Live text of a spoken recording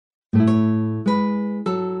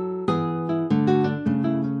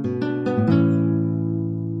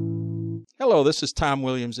Hello, this is Tom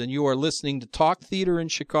Williams, and you are listening to Talk Theater in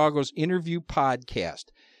Chicago's interview podcast.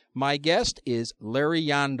 My guest is Larry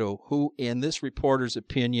Yondo, who, in this reporter's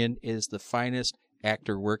opinion, is the finest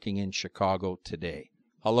actor working in Chicago today.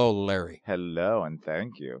 Hello, Larry. Hello, and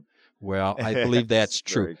thank you. Well, I believe that's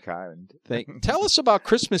true. Very kind. Tell us about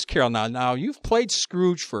Christmas Carol now. Now, you've played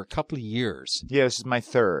Scrooge for a couple of years. Yeah, this is my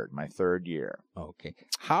third year. Okay.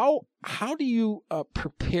 How do you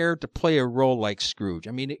prepare to play a role like Scrooge?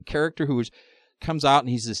 I mean, a character who comes out and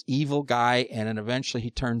he's this evil guy, and then eventually he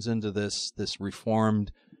turns into this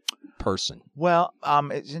reformed person. Well,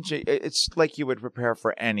 it's like you would prepare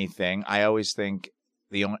for anything. I always think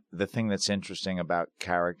the thing that's interesting about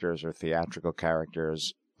characters or theatrical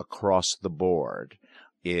characters across the board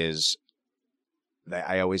is that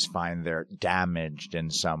I always find they're damaged in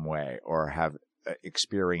some way or have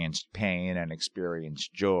experienced pain and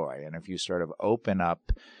experienced joy. And if you sort of open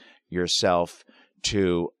up yourself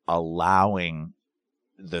to allowing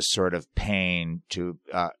the sort of pain to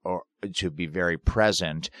be very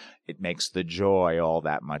present, it makes the joy all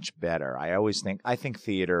that much better. I think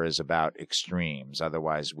theater is about extremes.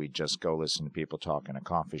 Otherwise, we just go listen to people talk in a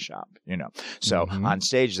coffee shop, So on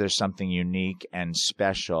stage, there's something unique and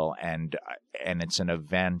special, and it's an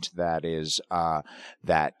event that is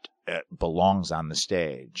that belongs on the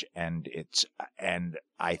stage, and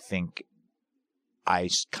I think. I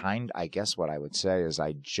guess what I would say is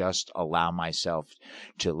I just allow myself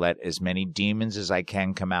to let as many demons as I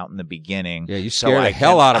can come out in the beginning. Yeah, you scare the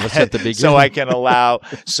hell out of us at the beginning. So I can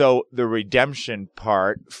so the redemption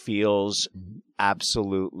part feels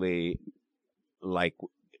absolutely like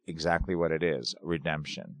exactly what it is,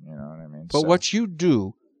 redemption. You know what I mean? But what you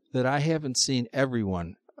do that I haven't seen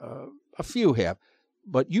everyone, a few have,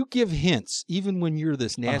 but you give hints, even when you're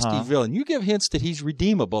this nasty villain, you give hints that he's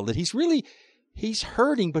redeemable, that he's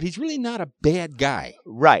hurting, but he's really not a bad guy.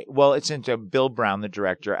 Right. Well, it's into Bill Brown, the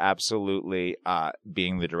director, absolutely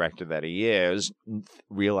being the director that he is,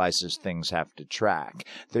 realizes things have to track.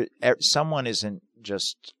 Someone isn't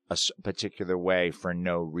just a particular way for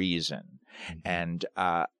no reason. Mm-hmm. And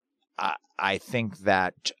I think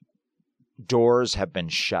that doors have been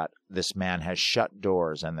shut. This man has shut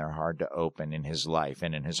doors, and they're hard to open in his life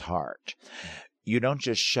and in his heart. You don't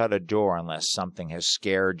just shut a door unless something has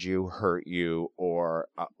scared you, hurt you, or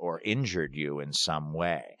injured you in some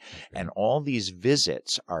way. And all these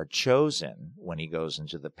visits are chosen when he goes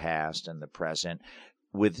into the past and the present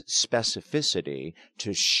with specificity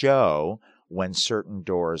to show when certain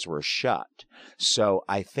doors were shut. So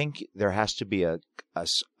I think there has to be a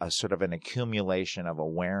sort of an accumulation of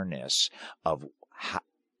awareness of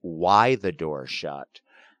why the door shut.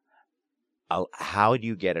 How do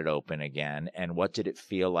you get it open again, and what did it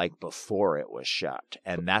feel like before it was shut?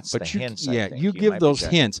 And that's the hints. Yeah, I think you give those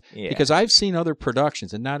hints because I've seen other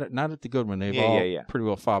productions, and not at the Goodwin. They've all pretty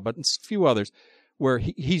well followed, but a few others where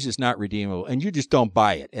he's just not redeemable, and you just don't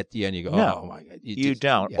buy it at the end. You go, no, oh my God, you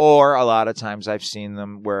don't. Yeah. Or a lot of times I've seen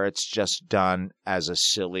them where it's just done as a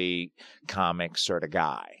silly comic sort of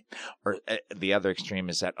guy, or the other extreme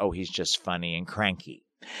is that he's just funny and cranky.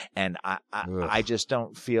 And I just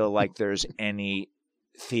don't feel like there's any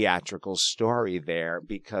theatrical story there,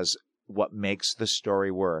 because what makes the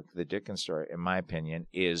story work, the Dickens story, in my opinion,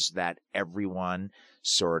 is that everyone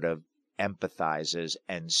sort of empathizes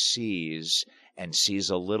and sees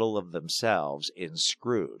a little of themselves in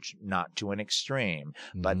Scrooge, not to an extreme,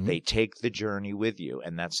 but they take the journey with you.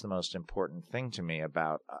 And that's the most important thing to me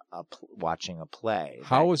about watching a play.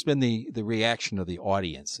 How has been the reaction of the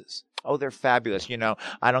audiences? Oh, they're fabulous.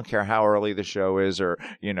 I don't care how early the show is or,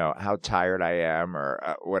 how tired I am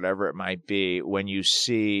or whatever it might be. When you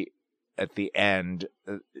see at the end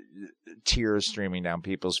tears streaming down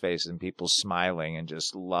people's faces and people smiling and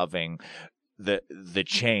just loving the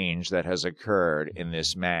change that has occurred in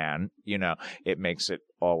this man, it makes it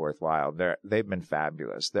all worthwhile. They've been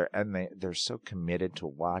fabulous. They're so committed to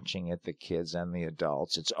watching it, the kids and the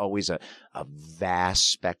adults. It's always a vast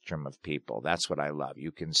spectrum of people. That's what I love.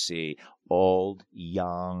 You can see old,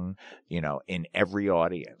 young, in every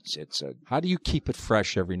audience. How do you keep it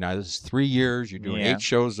fresh every night? This is 3 years. You're doing 8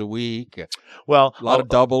 shows a week. Well, a lot of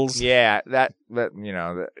doubles. Yeah,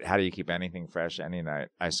 how do you keep anything fresh any night?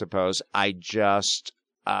 I suppose I just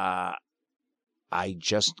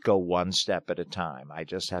go one step at a time. I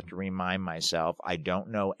just have to remind myself I don't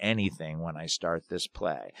know anything when I start this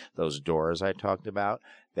play. Those doors I talked about,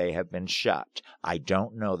 they have been shut. I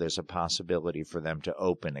don't know there's a possibility for them to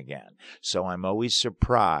open again. So I'm always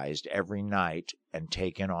surprised every night and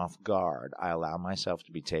taken off guard. I allow myself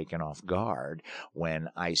to be taken off guard when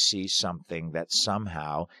I see something that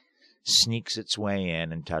somehow sneaks its way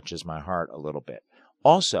in and touches my heart a little bit.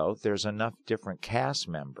 Also, there's enough different cast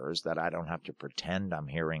members that I don't have to pretend I'm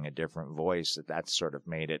hearing a different voice. That's sort of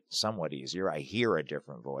made it somewhat easier. I hear a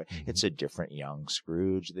different voice. It's a different young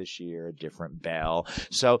Scrooge this year, a different Belle.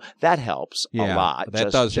 So that helps a lot.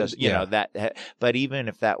 That But even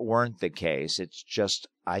if that weren't the case, it's just,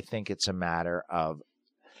 I think it's a matter of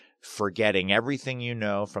forgetting everything you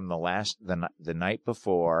know from the night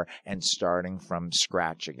before and starting from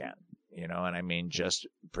scratch again. You know, and I mean,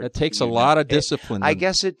 it takes a lot of discipline. I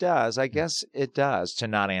guess it does. To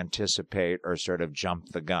not anticipate or sort of jump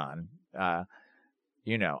the gun.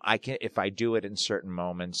 You know, if I do it in certain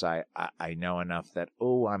moments, I know enough that,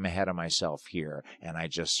 I'm ahead of myself here. And I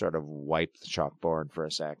just sort of wipe the chalkboard for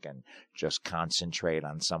a second, just concentrate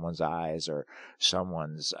on someone's eyes or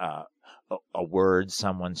someone's, a word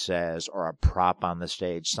someone says or a prop on the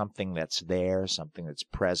stage, something that's there, something that's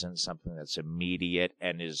present, something that's immediate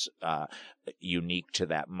and is unique to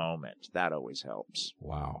that moment. That always helps.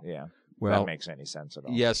 Wow. Yeah. Well, that makes any sense at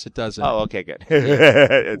all. Yes, it doesn't. Oh, okay, good.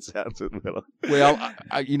 It sounds a little. Well,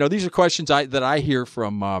 these are questions that I hear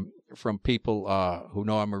from people who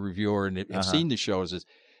know I'm a reviewer and have seen the shows,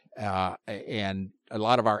 and a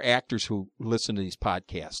lot of our actors who listen to these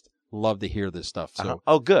podcasts love to hear this stuff. So,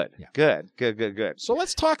 good, yeah. good. So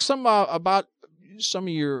let's talk some about some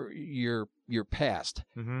of your past.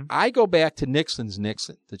 Mm-hmm. I go back to Nixon's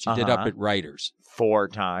Nixon that you did up at Writers 4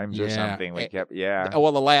 times or something. We kept,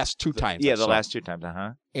 Well, the last 2 times. The last 2 times.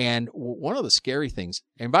 And one of the scary things,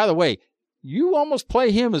 and by the way, you almost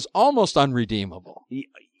play him as almost unredeemable.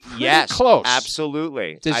 Yes, close.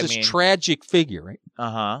 Absolutely. There's this tragic figure,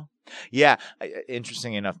 right? Yeah.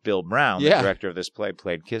 Interesting enough, Bill Brown, the director of this play,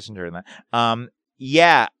 played Kissinger in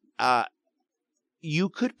that. You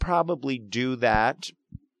could probably do that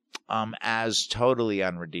as totally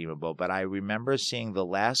unredeemable, but I remember seeing the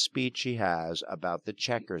last speech he has about the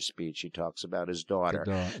Checker speech. He talks about his daughter.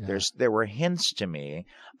 There were hints to me.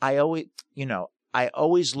 I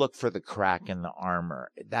always look for the crack in the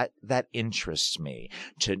armor. That interests me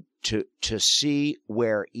to see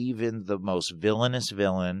where even the most villainous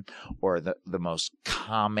villain or the most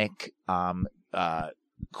comic,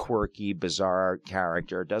 quirky, bizarre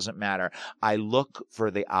character, it doesn't matter. I look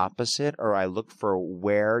for the opposite, or I look for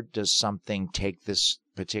where does something take this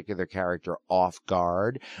particular character off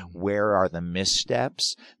guard? Where are the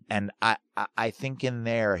missteps? And I think in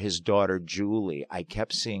there, his daughter, Julie, I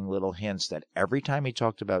kept seeing little hints that every time he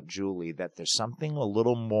talked about Julie, that there's something a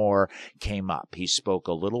little more came up. He spoke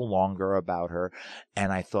a little longer about her.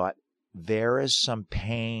 And I thought, there is some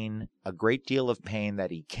pain, a great deal of pain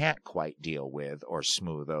that he can't quite deal with or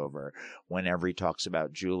smooth over whenever he talks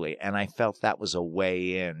about Julie. And I felt that was a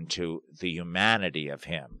way into the humanity of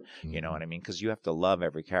him. Mm-hmm. You know what I mean? Because you have to love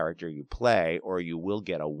every character you play or you will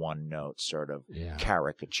get a one-note sort of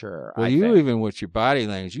caricature. Well, even with your body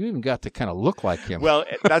language, you even got to kind of look like him. Well,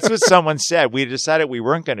 that's what someone said. We decided we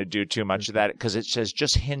weren't going to do too much of that because it says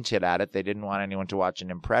just hinted at it. They didn't want anyone to watch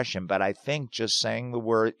an impression. But I think just saying the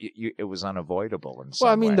word, it was unavoidable in some way.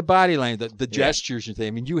 Well, I mean, the body language, the gestures and things.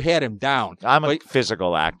 I mean, you had him down. I'm a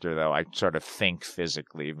physical actor, though. I sort of think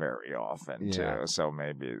physically very often, too. So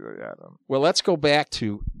maybe, Well, let's go back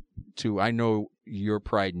to I know your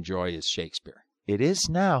pride and joy is Shakespeare. It is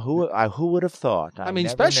now. Who would have thought? I mean,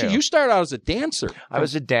 especially you started out as a dancer. I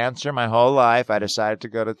was a dancer my whole life. I decided to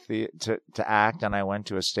go to act, and I went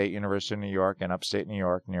to a state university in New York, in upstate New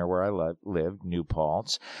York, near where I lived, New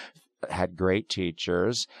Paltz. Had great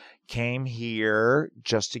teachers. Came here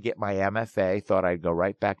just to get my MFA, thought I'd go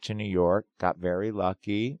right back to New York, got very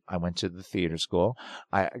lucky. I went to the theater school.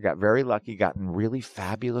 I got very lucky, got in really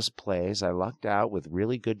fabulous plays. I lucked out with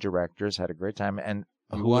really good directors, had a great time, and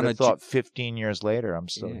who would have thought 15 years later I'm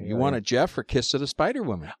still here. You won a Jeff for Kiss of the Spider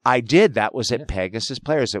Woman. I did. That was at Pegasus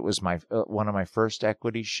Players. It was my one of my first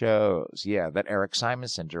equity shows. Yeah, that Eric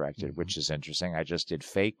Simonson directed, which is interesting. I just did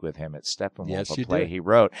Fake with him at Steppenwolf, a play he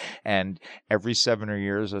wrote. And every 7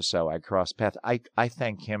 years or so, I crossed paths. I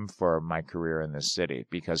thank him for my career in this city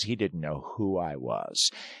because he didn't know who I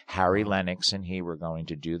was. Harry Lennox and he were going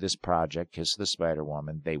to do this project, Kiss of the Spider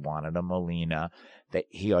Woman. They wanted a Molina.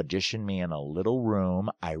 He auditioned me in a little room.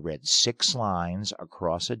 I read 6 lines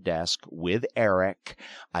across a desk with Eric.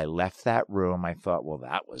 I left that room. I thought, well,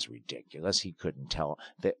 that was ridiculous. He couldn't tell.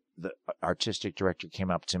 The artistic director came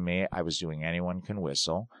up to me. I was doing Anyone Can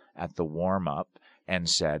Whistle at the warm-up. and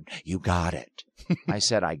said, "You got it." I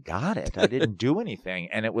said, "I got it. I didn't do anything."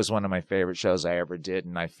 And it was one of my favorite shows I ever did.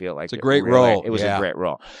 And I feel like it's a great role. It was a great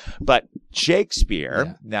role. But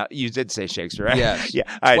Shakespeare, now you did say Shakespeare, right? Yes.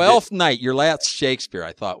 Yeah. Twelfth Night, your last Shakespeare,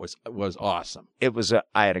 I thought was awesome. It was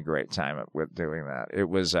I had a great time with doing that. It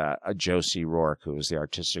was a Josie Rourke, who was the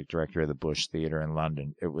artistic director of the Bush Theatre in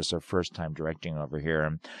London. It was her first time directing over here.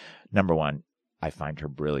 And number one, I find her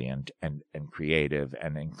brilliant and creative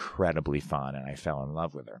and incredibly fun, and I fell in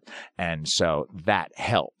love with her. And so that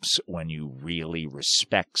helps when you really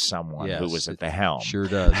respect someone who was at the helm. Sure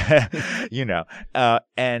does.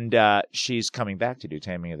 And she's coming back to do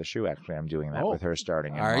Taming of the Shrew. Actually, I'm doing that with her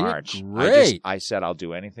starting in March. You? Great. I said, I'll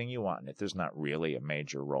do anything you want. And if there's not really a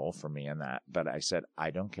major role for me in that, but I said, I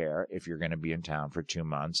don't care. If you're going to be in town for 2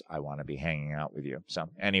 months, I want to be hanging out with you. So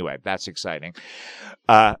anyway, that's exciting.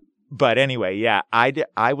 But anyway, yeah,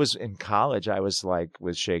 I was in college. I was like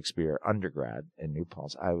with Shakespeare undergrad in New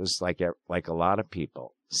Paltz. I was like a lot of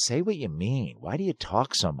people. Say what you mean. Why do you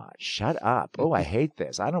talk so much? Shut up. Oh, I hate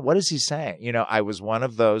this. What is he saying? I was one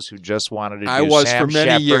of those who just wanted to do I was Sam for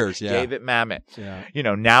many Shepard, years, yeah. David Mamet.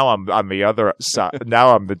 Yeah. Now I'm on the other side.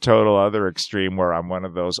 Now I'm the total other extreme where I'm one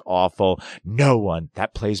of those awful,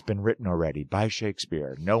 that play's been written already by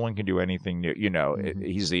Shakespeare. No one can do anything new.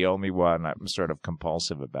 He's the only one. I'm sort of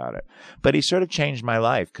compulsive about it. But he sort of changed my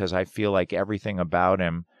life because I feel like everything about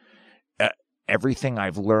him, everything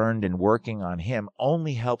I've learned in working on him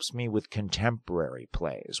only helps me with contemporary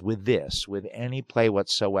plays, with any play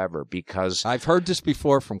whatsoever, because I've heard this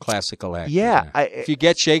before from classical actors. Yeah. If you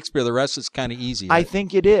get Shakespeare, the rest is kind of easy. I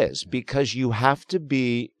think it is, because you have to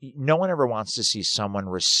be, no one ever wants to see someone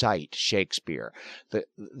recite Shakespeare.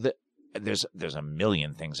 There's a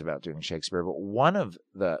million things about doing Shakespeare, but one of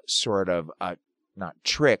the sort of, not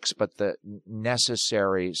tricks, but the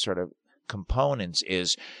necessary sort of components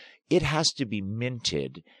is, it has to be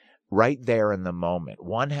minted right there in the moment.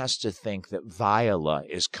 One has to think that Viola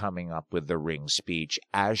is coming up with the Ring speech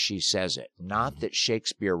as she says it, not that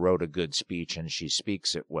Shakespeare wrote a good speech and she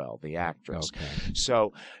speaks it well, the actress. Okay.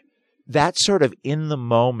 So that's sort of in the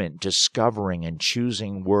moment discovering and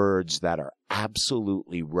choosing words that are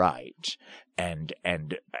absolutely right and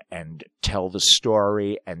tell the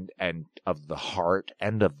story and of the heart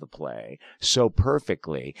and of the play so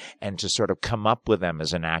perfectly, and to sort of come up with them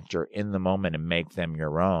as an actor in the moment and make them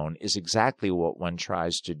your own is exactly what one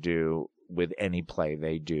tries to do with any play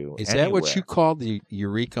they do. Is that what you call the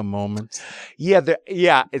eureka moments? Yeah,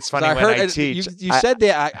 it's funny when I teach. You said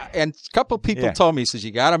that, and a couple of people told me, says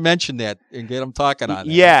you got to mention that and get them talking on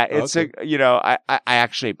that. Yeah, it's I'm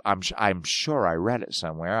sure I read it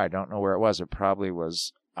somewhere. I don't know where it was. It probably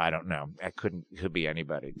was. I don't know. It could be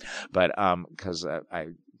anybody, but because I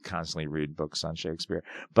constantly read books on Shakespeare.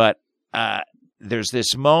 But there's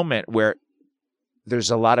this moment where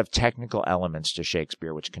there's a lot of technical elements to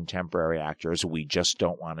Shakespeare, which contemporary actors, we just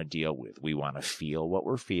don't want to deal with. We want to feel what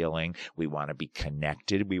we're feeling. We want to be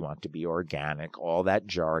connected. We want to be organic, all that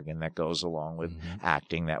jargon that goes along with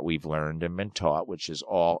acting that we've learned and been taught, which is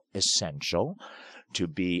all essential to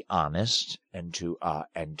be honest and to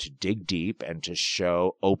dig deep and to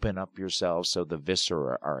open up yourselves so the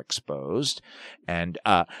viscera are exposed.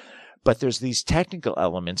 But there's these technical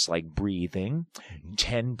elements like breathing,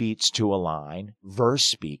 10 beats to a line, verse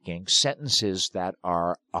speaking, sentences that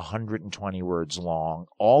are 120 words long,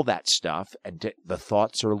 all that stuff. And the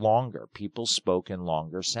thoughts are longer. People spoke in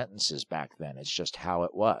longer sentences back then. It's just how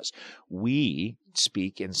it was. We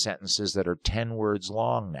speak in sentences that are 10 words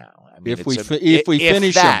long now. I mean, if we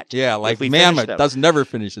finish that, them. Yeah, like Mamet never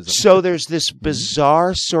finishes them. So there's this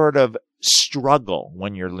bizarre sort of struggle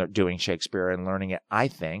when you're doing Shakespeare and learning it, I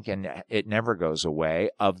think, and it never goes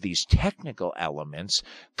away, of these technical elements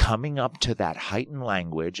coming up to that heightened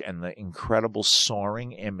language and the incredible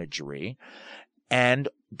soaring imagery, and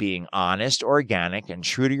being honest, organic, and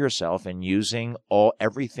true to yourself, and using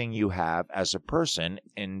everything you have as a person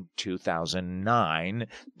in 2009,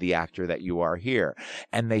 the actor that you are here.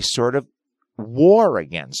 And they sort of war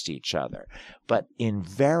against each other. But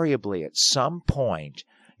invariably, at some point,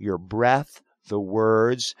 your breath, the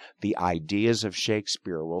words, the ideas of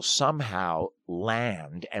Shakespeare will somehow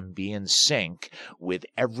land and be in sync with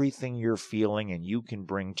everything you're feeling and you can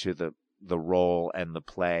bring to the role and the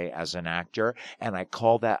play as an actor. And I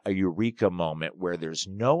call that a eureka moment, where there's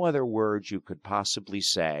no other words you could possibly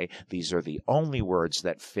say. These are the only words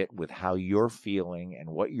that fit with how you're feeling and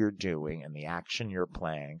what you're doing and the action you're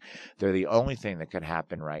playing. They're the only thing that could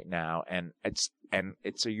happen right now. And and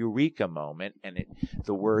it's a eureka moment, and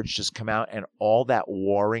the words just come out, and all that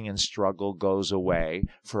warring and struggle goes away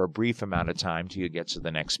for a brief amount of time till you get to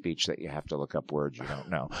the next speech that you have to look up words you don't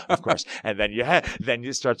know, of course, and then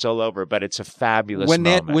it starts all over. But it's a fabulous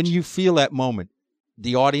moment. When you feel that moment,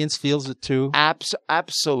 the audience feels it too.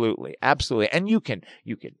 Absolutely, and you can,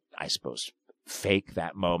 I suppose, fake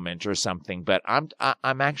that moment or something, but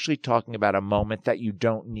I'm actually talking about a moment that you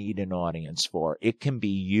don't need an audience for. It can be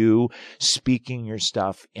you speaking your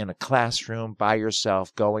stuff in a classroom by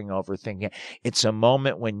yourself, going over thinking. It's a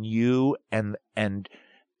moment when you and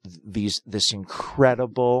this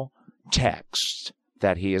incredible text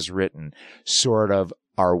that he has written sort of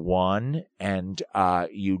are one, and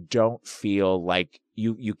you don't feel like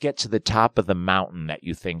you get to the top of the mountain that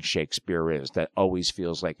you think Shakespeare is, that always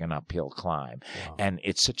feels like an uphill climb. Wow. And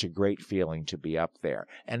it's such a great feeling to be up there.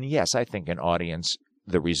 And yes, I think an audience,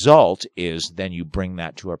 the result is then you bring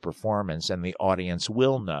that to a performance, and the audience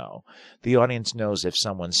will know. The audience knows if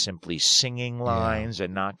someone's simply singing lines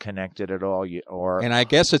and not connected at all. And I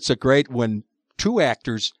guess it's a great when two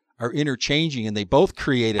actors are interchanging and they both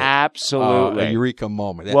create absolutely a eureka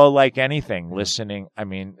moment. Well, like anything, listening, I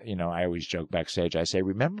mean, I always joke backstage. I say,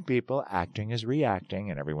 remember, people, acting is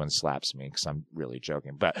reacting, and everyone slaps me because I'm really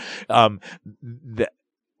joking. But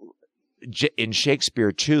in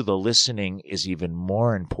Shakespeare, too, the listening is even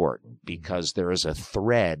more important because there is a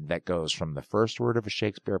thread that goes from the first word of a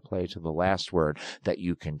Shakespeare play to the last word that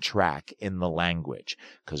you can track in the language,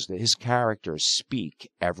 because his characters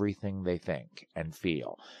speak everything they think and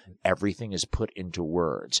feel. Everything is put into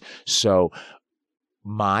words. So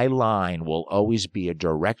my line will always be a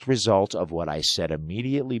direct result of what I said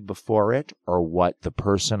immediately before it or what the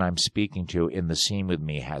person I'm speaking to in the scene with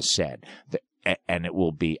me has said. And it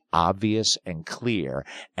will be obvious and clear.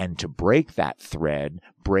 And to break that thread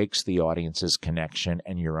breaks the audience's connection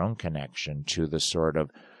and your own connection to the sort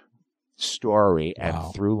of story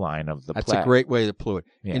and through line of the play. That's a great way to put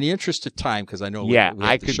it. Yeah. In the interest of time, because I know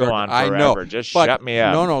I could go on forever. I know, just shut me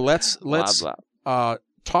up. No, let's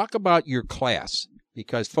talk about your class,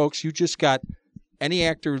 because folks, you just got any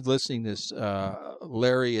actor listening to this.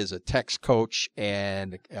 Larry is a text coach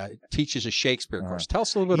and teaches a Shakespeare course. Tell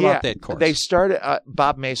us a little bit about that course. They started,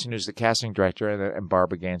 Bob Mason, who's the casting director, and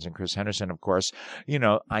Barbara Gaines and Chris Henderson, of course.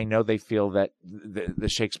 I know they feel that the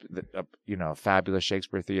Shakespeare, fabulous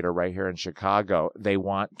Shakespeare theater right here in Chicago, they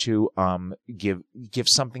want to give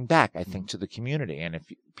something back, I think, to the community. And if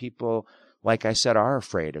people, like I said, are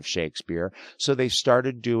afraid of Shakespeare, so they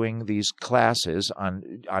started doing these classes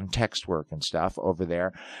on text work and stuff over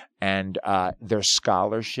there, and they're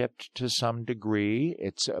scholarshiped to some degree.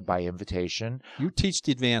 It's by invitation. You teach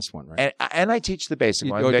the advanced one, right? And I teach the basic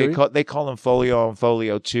one. They call them Folio and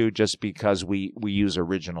Folio 2 just because we use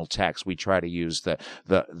original text. We try to use the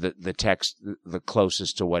text the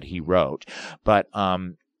closest to what he wrote, but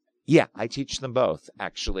yeah, I teach them both,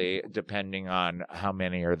 actually, depending on how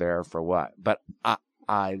many are there for what. But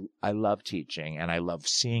I love teaching, and I love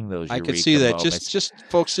seeing those eureka moments. I could see that. Just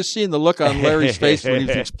folks, just seeing the look on Larry's face when he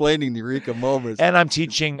was explaining the eureka moments. And I'm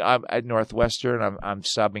teaching at Northwestern. I'm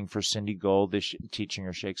subbing for Cindy Gold, teaching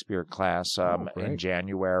her Shakespeare class in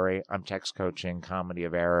January. I'm text coaching Comedy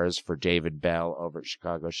of Errors for David Bell over at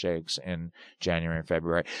Chicago Shakes in January and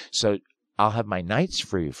February. So I'll have my nights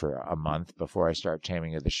free for a month before I start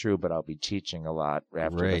Taming of the Shrew, but I'll be teaching a lot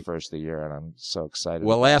after the first of the year, and I'm so excited.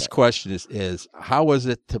 Well, last question is how was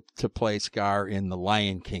it to play Scar in The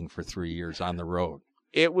Lion King for 3 years on the road?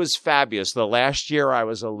 It was fabulous. The last year I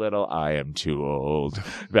was I am too old,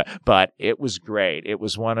 but it was great. It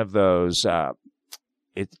was one of those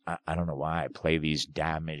I don't know why I play these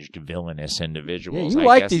damaged, villainous individuals. Yeah, you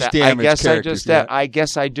like these damaged characters. I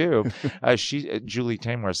guess I do. Julie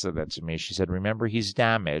Taymor said that to me. She said, "Remember, he's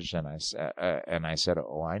damaged," and I said,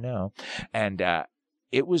 "Oh, I know." And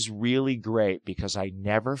it was really great because I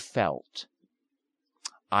never felt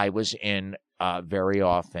I was in. Very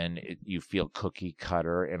often you feel cookie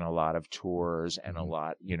cutter in a lot of tours and a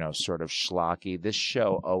lot, sort of schlocky. This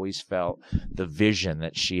show always felt the vision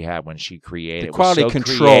that she had when she created. The quality was so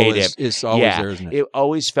control is always there, isn't it? It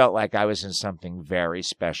always felt like I was in something very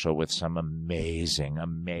special with some amazing,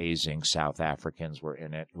 amazing South Africans were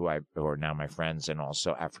in it who are now my friends, and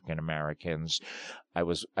also African Americans.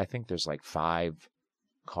 I think there's like 5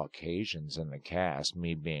 Caucasians in the cast,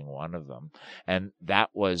 me being one of them. And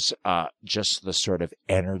that was just the sort of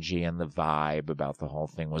energy and the vibe about the whole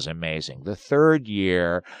thing was amazing. The third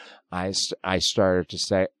year, I started to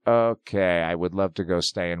say, okay, I would love to go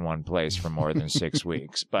stay in one place for more than 6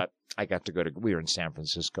 weeks. But I got to we were in San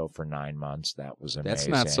Francisco for 9 months. That was amazing. That's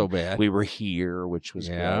not so bad. We were here, which was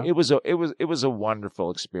Yeah. great. It was a wonderful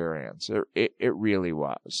experience. It really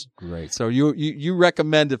was. Great. So you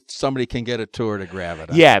recommend if somebody can get a tour to grab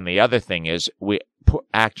it? Yeah, and the other thing is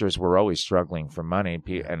actors were always struggling for money,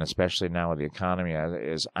 and especially now with the economy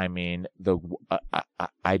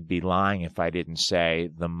I'd be lying if I didn't say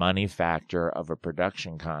the money factor of a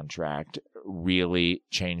production contract really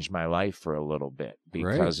changed my life for a little bit,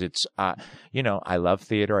 because it's I love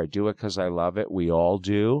theater. I do it because I love it. We all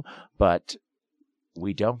do, but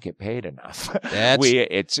we don't get paid enough. That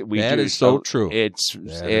is so true.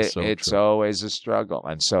 It's always a struggle.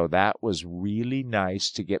 And so that was really nice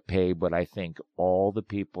to get paid. But I think all the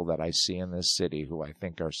people that I see in this city who I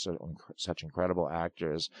think are such incredible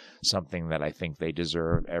actors, something that I think they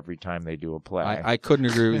deserve every time they do a play. I couldn't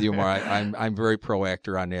agree with you more. I'm very pro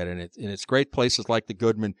actor on that, and it's great places like the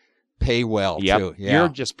Goodman pay well too. Yeah. You're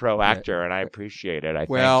just pro actor, and I appreciate it.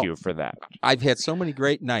 Thank you for that. I've had so many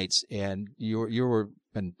great nights, and you were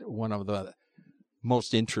been one of the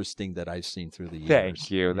most interesting that I've seen through the years. Thank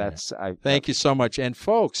you. Yeah. Thank you so much. And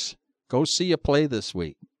folks, go see a play this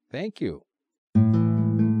week. Thank you.